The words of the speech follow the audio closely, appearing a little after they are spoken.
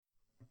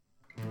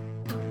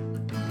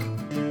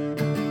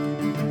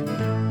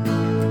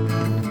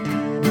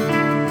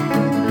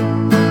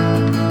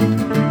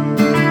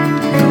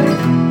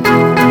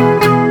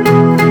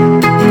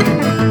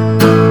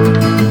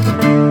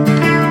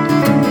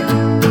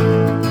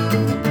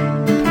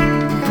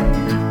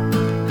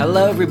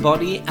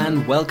everybody,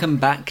 and welcome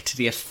back to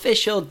the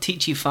official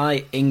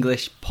Teachify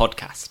English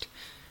podcast.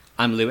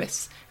 I'm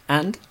Lewis,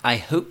 and I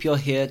hope you're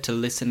here to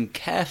listen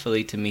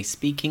carefully to me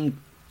speaking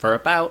for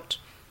about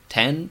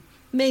 10,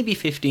 maybe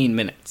 15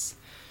 minutes.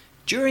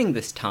 During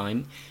this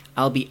time,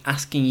 I'll be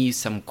asking you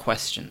some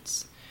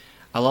questions.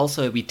 I'll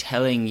also be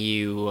telling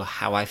you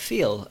how I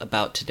feel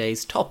about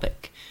today's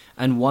topic,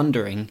 and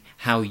wondering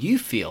how you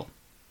feel.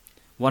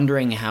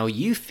 Wondering how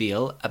you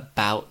feel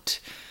about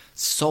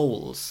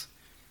souls,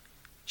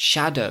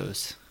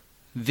 shadows,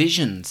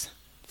 visions,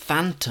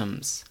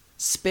 phantoms,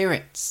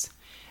 spirits,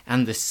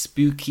 and the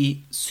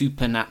spooky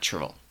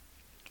supernatural.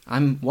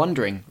 I'm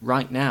wondering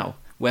right now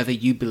whether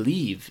you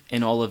believe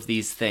in all of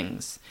these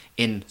things,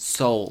 in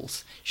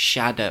souls,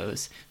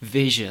 shadows,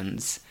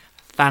 visions,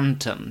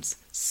 phantoms,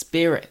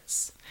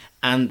 spirits,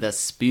 and the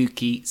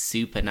spooky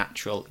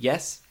supernatural.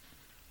 Yes,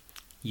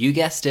 you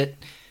guessed it.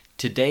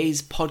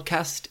 Today's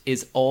podcast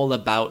is all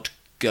about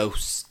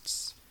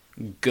ghosts.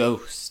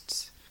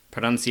 Ghosts.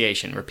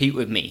 Pronunciation. Repeat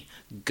with me.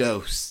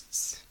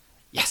 Ghosts.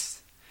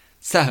 Yes.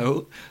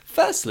 So,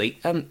 firstly,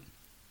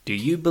 do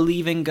you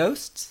believe in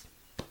ghosts?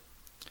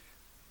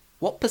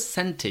 What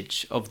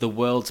percentage of the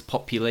world's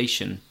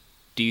population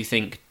do you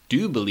think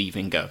do believe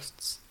in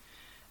ghosts?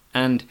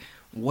 And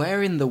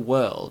where in the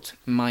world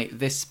might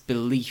this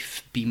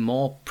belief be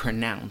more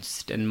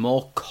pronounced and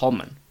more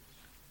common?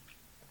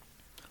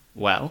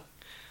 Well,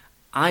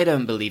 I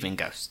don't believe in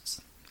ghosts.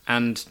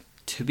 And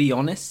to be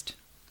honest,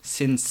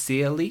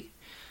 sincerely,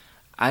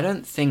 I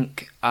don't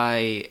think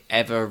I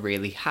ever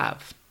really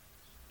have.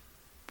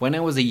 When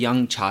I was a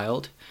young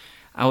child,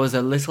 I was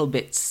a little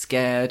bit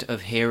scared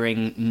of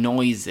hearing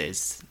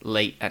noises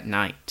late at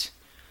night,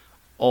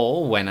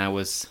 or when I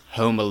was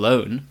home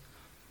alone,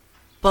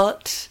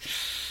 but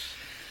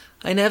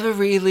I never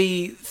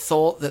really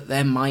thought that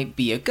there might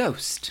be a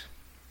ghost.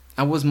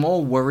 I was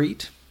more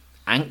worried,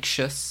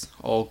 anxious,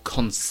 or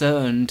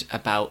concerned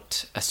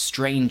about a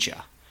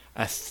stranger,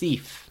 a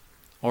thief,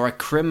 or a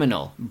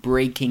criminal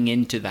breaking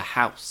into the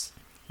house,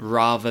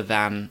 rather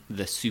than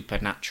the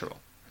supernatural.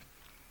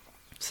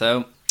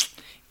 So,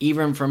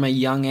 even from a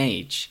young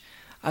age,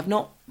 I've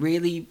not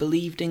really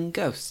believed in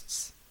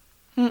ghosts.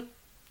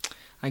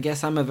 I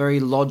guess I'm a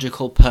very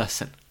logical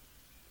person.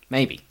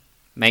 Maybe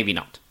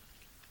not.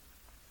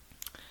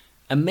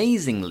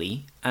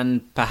 Amazingly,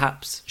 and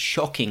perhaps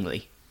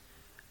shockingly,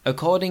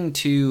 according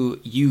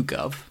to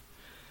YouGov,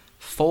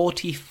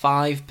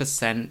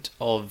 45%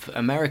 of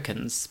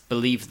Americans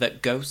believe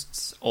that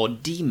ghosts or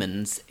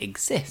demons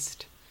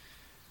exist.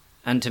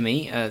 And to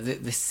me,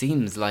 this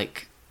seems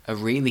like a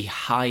really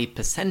high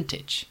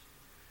percentage.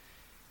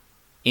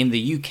 In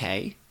the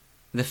UK,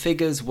 the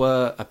figures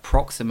were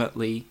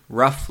approximately,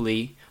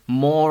 roughly,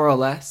 more or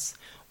less,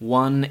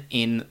 1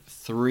 in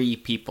 3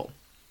 people.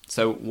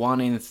 So 1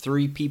 in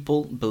 3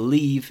 people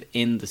believe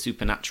in the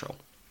supernatural.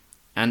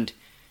 And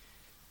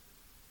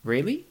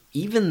really,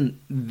 even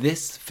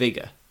this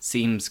figure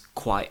seems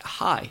quite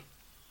high.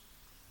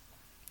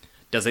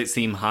 Does it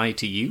seem high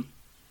to you?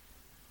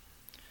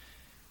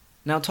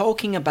 Now,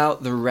 talking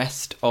about the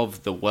rest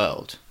of the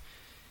world.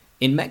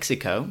 In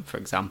Mexico, for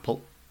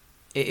example,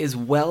 it is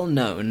well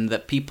known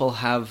that people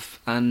have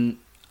an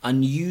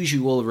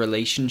unusual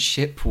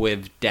relationship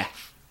with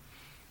death,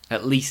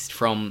 at least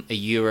from a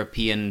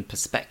European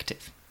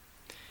perspective.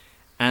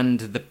 And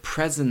the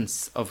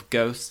presence of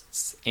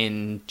ghosts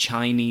in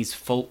Chinese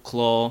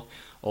folklore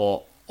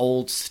or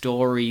old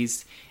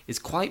stories is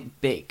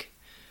quite big.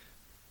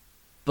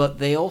 But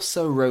they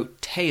also wrote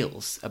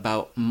tales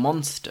about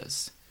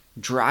monsters,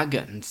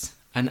 dragons,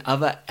 and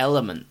other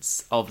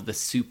elements of the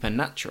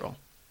supernatural.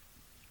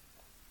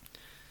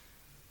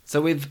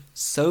 So with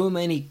so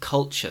many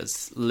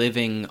cultures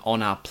living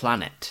on our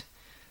planet,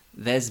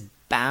 there's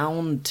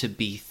bound to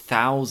be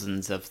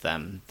thousands of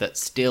them that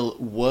still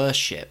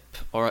worship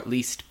or at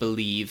least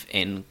believe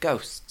in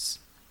ghosts.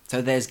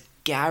 So there's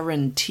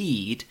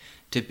guaranteed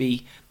to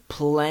be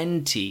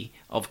plenty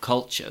of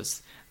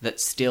cultures that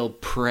still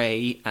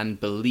pray and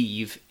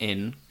believe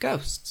in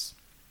ghosts.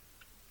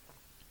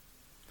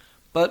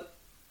 But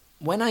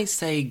when I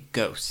say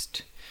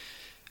ghost,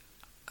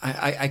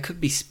 I could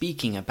be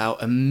speaking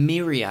about a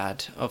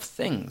myriad of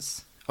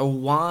things, a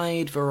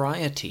wide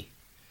variety.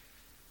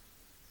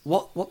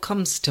 What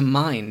comes to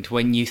mind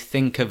when you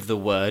think of the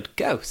word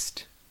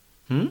ghost?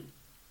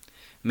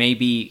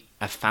 Maybe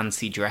a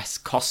fancy dress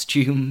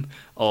costume,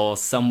 or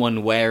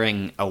someone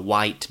wearing a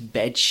white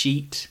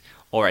bedsheet,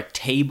 or a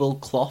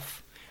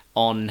tablecloth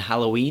on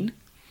Halloween?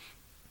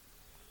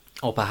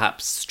 Or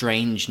perhaps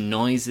strange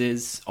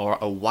noises, or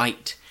a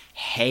white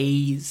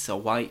haze, a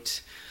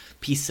white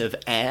piece of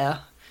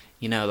air,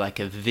 like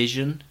a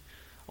vision,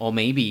 or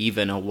maybe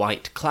even a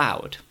white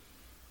cloud.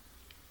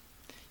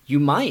 You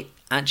might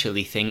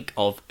actually think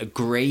of a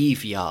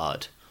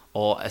graveyard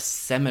or a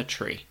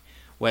cemetery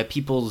where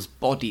people's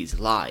bodies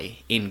lie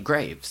in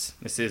graves.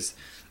 This is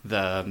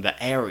the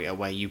area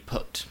where you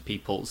put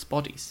people's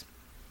bodies.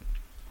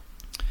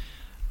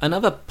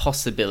 Another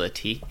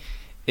possibility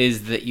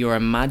is that you're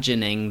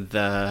imagining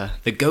the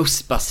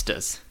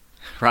Ghostbusters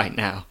right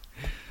now.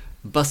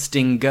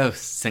 busting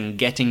ghosts and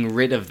getting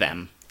rid of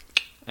them,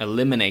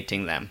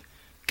 eliminating them.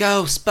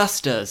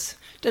 Ghostbusters!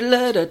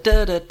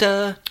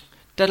 Da-la-da-da-da-da,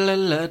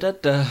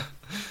 da-la-la-da-da.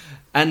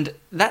 And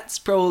that's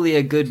probably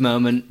a good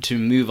moment to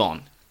move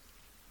on.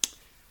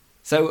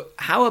 So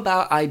how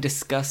about I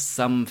discuss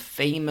some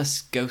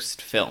famous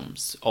ghost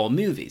films or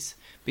movies?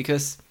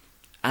 Because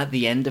at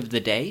the end of the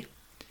day,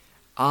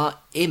 our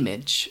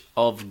image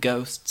of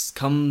ghosts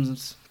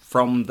comes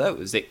from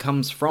those. It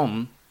comes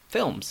from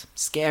films,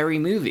 scary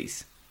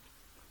movies.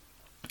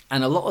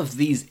 And a lot of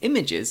these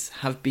images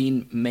have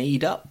been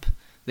made up.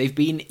 They've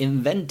been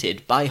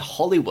invented by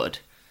Hollywood,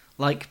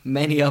 like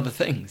many other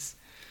things.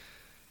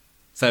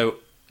 So,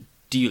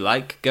 do you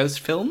like ghost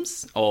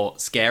films or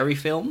scary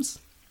films?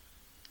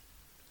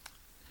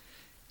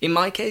 In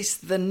my case,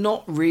 they're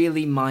not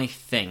really my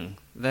thing.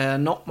 They're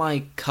not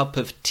my cup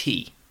of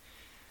tea.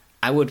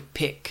 I would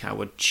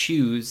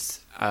choose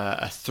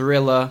a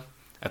thriller,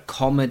 a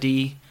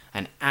comedy,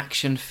 an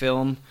action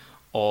film,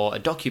 or a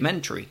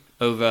documentary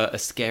over a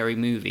scary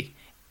movie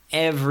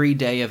every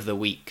day of the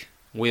week,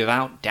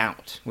 without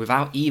doubt,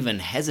 without even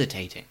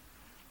hesitating.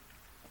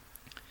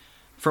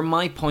 From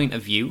my point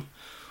of view,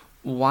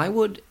 why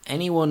would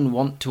anyone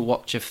want to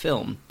watch a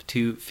film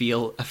to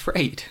feel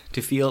afraid,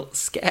 to feel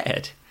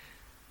scared?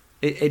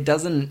 It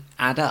doesn't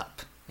add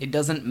up. It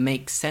doesn't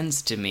make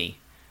sense to me.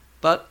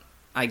 But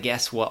I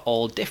guess we're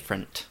all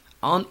different,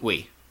 aren't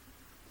we?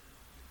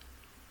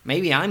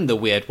 Maybe I'm the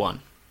weird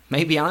one.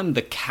 Maybe I'm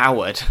the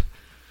coward.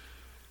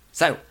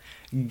 So,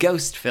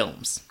 ghost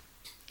films.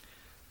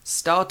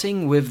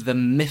 Starting with the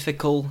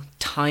mythical,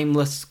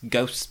 timeless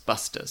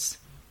Ghostbusters.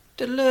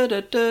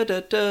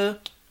 Da-la-da-da-da-da,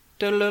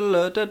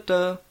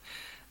 da-la-la-da-da.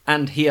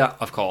 And here,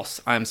 of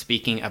course, I'm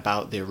speaking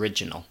about the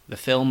original, the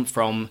film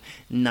from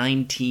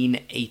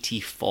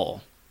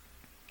 1984.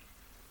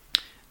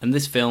 And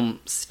this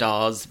film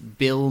stars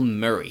Bill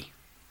Murray.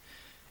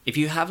 If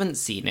you haven't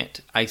seen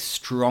it, I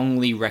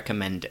strongly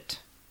recommend it.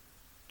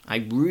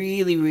 I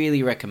really,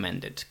 really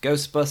recommend it.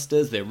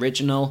 Ghostbusters, the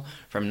original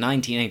from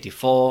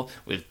 1984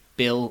 with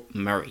Bill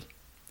Murray.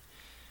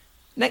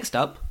 Next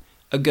up,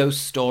 a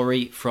ghost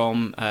story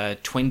from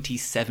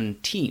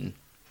 2017,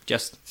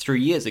 just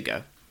 3 years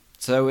ago.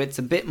 So it's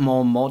a bit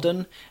more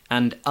modern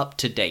and up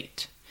to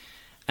date.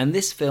 And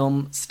this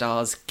film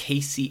stars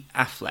Casey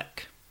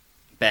Affleck,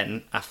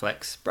 Ben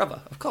Affleck's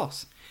brother, of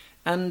course.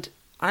 And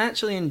I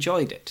actually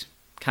enjoyed it,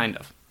 kind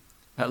of.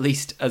 At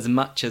least as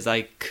much as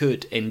I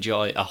could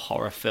enjoy a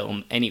horror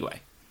film anyway.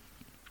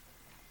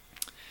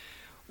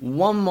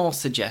 One more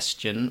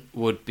suggestion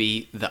would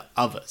be The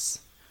Others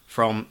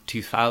from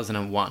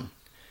 2001,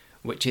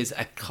 which is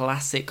a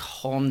classic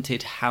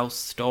haunted house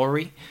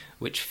story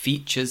which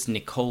features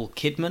Nicole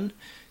Kidman,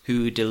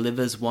 who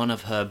delivers one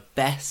of her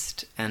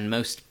best and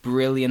most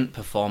brilliant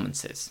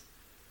performances.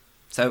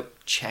 So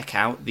check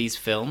out these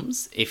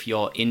films if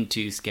you're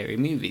into scary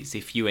movies,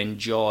 if you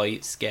enjoy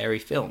scary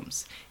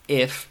films,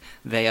 if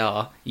they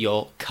are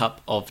your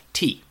cup of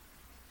tea.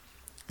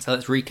 So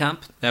let's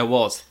recap. There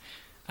was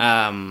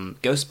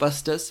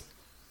Ghostbusters,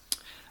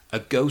 A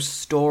Ghost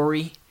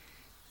Story,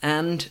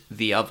 and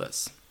The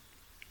Others.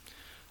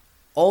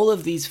 All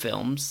of these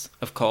films,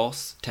 of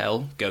course,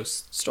 tell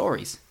ghost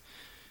stories.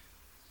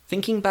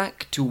 Thinking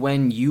back to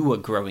when you were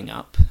growing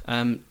up,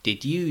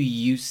 did you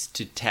used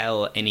to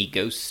tell any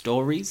ghost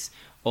stories?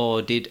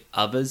 Or did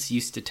others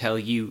used to tell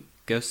you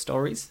ghost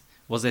stories?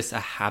 Was this a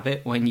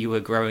habit when you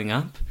were growing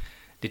up?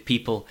 Did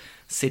people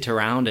sit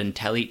around and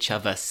tell each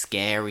other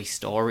scary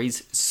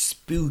stories,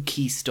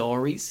 spooky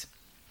stories?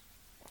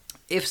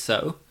 If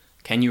so,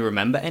 can you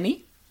remember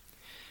any?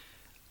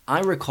 I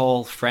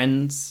recall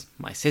friends,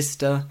 my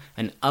sister,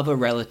 and other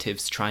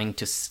relatives trying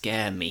to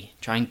scare me,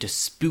 trying to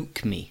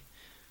spook me,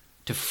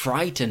 to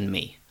frighten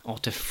me, or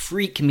to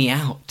freak me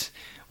out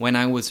when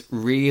I was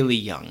really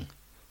young.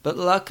 But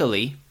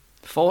luckily,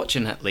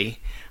 fortunately,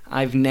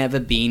 I've never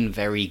been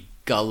very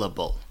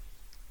gullible.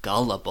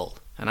 Gullible,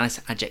 a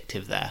nice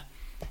adjective there.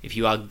 If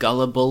you are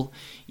gullible,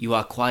 you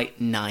are quite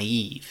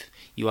naive.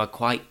 You are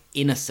quite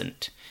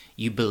innocent.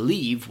 You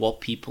believe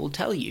what people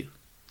tell you.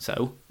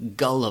 So,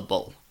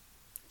 gullible.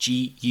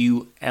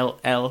 G-U-L-L-I-B-L-E.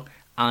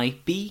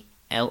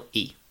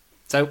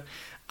 So,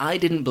 I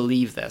didn't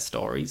believe their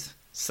stories,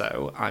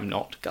 so I'm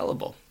not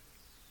gullible.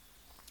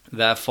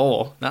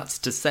 Therefore, that's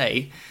to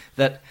say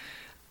that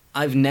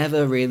I've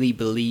never really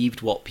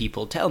believed what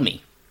people tell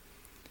me.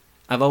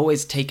 I've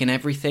always taken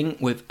everything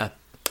with a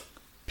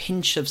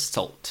pinch of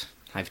salt.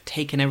 I've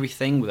taken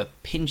everything with a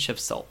pinch of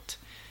salt.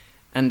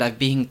 And I've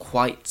been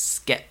quite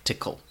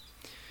skeptical,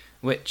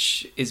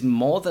 which is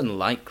more than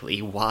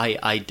likely why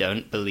I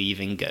don't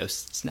believe in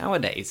ghosts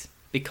nowadays,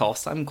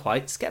 because I'm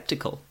quite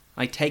skeptical.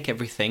 I take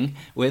everything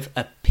with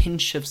a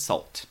pinch of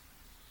salt.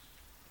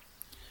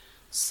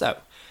 So,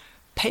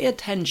 pay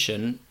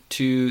attention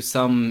to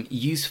some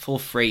useful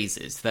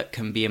phrases that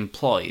can be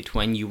employed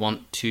when you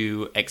want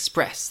to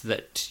express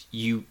that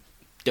you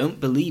don't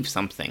believe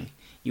something.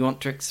 You want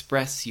to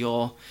express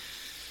your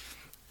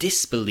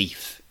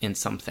disbelief in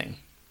something.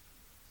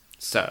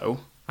 So,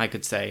 I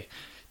could say,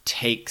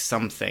 take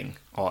something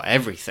or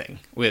everything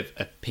with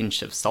a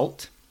pinch of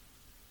salt.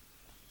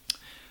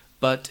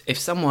 But if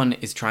someone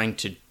is trying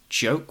to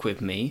joke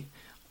with me,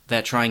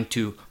 they're trying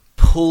to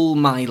pull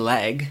my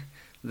leg,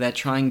 they're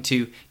trying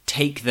to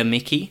take the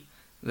mickey,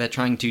 they're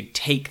trying to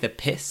take the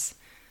piss,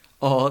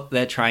 or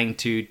they're trying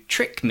to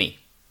trick me.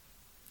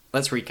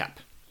 Let's recap.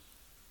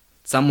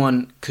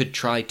 Someone could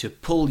try to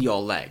pull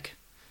your leg.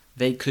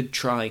 They could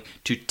try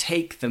to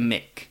take the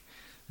mick.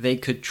 They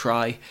could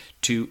try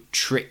to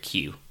trick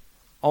you.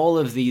 All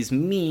of these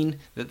mean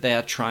that they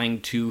are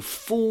trying to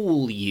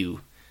fool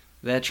you.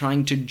 They're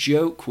trying to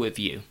joke with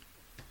you.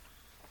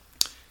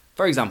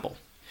 For example,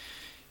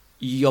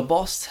 your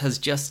boss has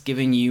just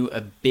given you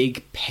a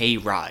big pay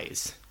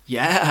rise.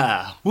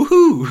 Yeah,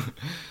 woohoo!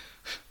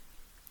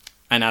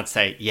 And I'd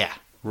say, yeah,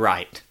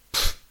 right.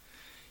 Pfft,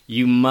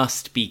 you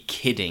must be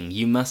kidding.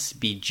 You must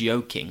be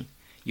joking.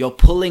 You're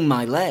pulling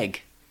my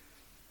leg.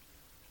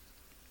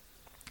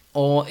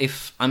 Or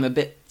if I'm a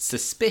bit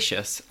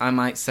suspicious, I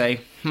might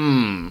say,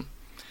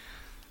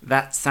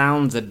 that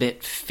sounds a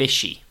bit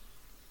fishy.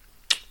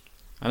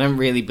 I don't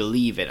really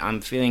believe it.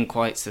 I'm feeling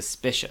quite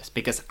suspicious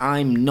because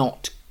I'm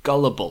not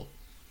gullible.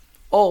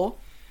 Or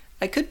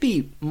I could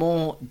be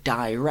more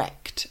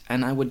direct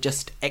and I would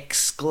just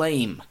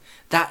exclaim,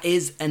 that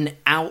is an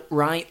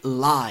outright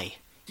lie.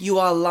 You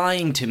are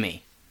lying to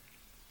me.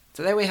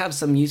 So there we have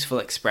some useful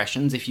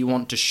expressions if you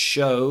want to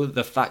show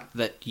the fact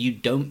that you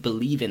don't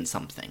believe in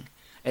something.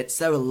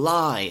 It's a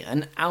lie,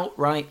 an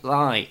outright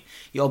lie.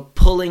 You're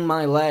pulling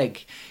my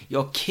leg.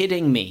 You're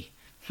kidding me.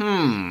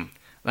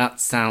 That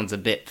sounds a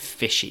bit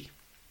fishy.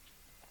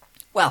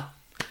 Well,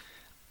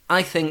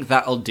 I think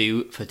that'll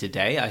do for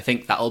today. I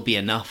think that'll be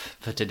enough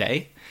for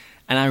today.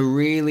 And I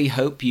really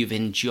hope you've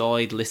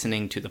enjoyed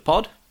listening to the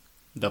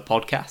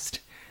podcast.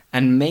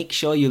 And make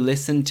sure you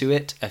listen to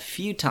it a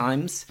few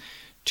times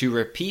to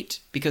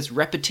repeat, because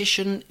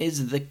repetition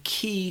is the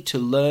key to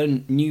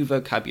learn new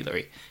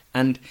vocabulary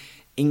and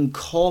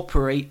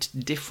incorporate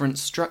different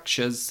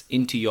structures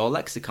into your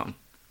lexicon.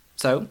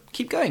 So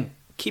keep going.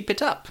 Keep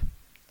it up.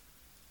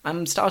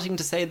 I'm starting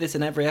to say this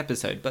in every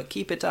episode, but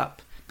keep it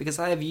up, because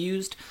I have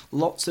used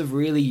lots of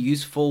really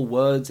useful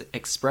words,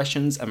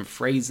 expressions, and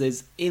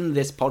phrases in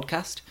this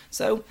podcast.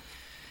 So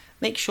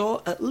make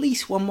sure at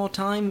least one more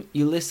time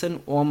you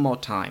listen one more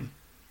time.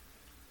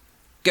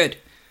 Good.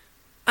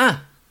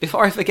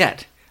 Before I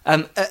forget,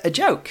 a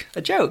joke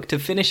to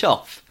finish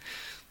off.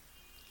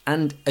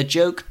 And a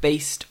joke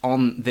based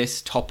on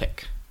this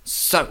topic.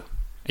 So,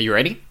 are you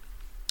ready?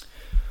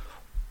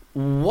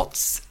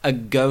 What's a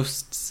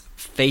ghost's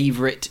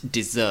favourite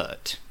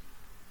dessert?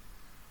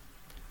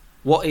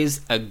 What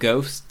is a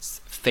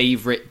ghost's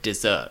favourite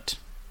dessert?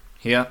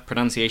 Here,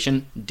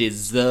 pronunciation,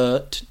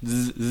 dessert,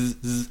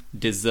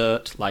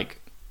 dessert, like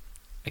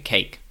a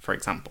cake, for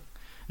example.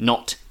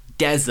 Not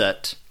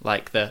desert,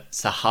 like the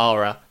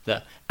Sahara,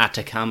 the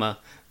Atacama,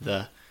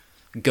 the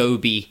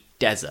Gobi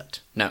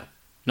Desert. No,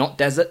 not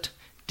desert,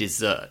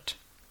 dessert.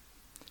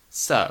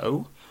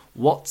 So,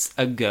 what's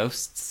a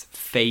ghost's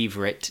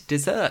favourite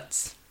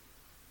desserts?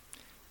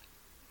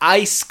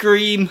 Ice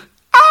cream!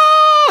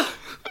 Ah!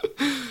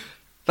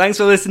 Thanks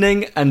for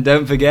listening, and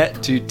don't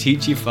forget to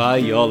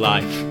teachify your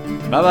life.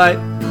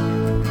 Bye-bye.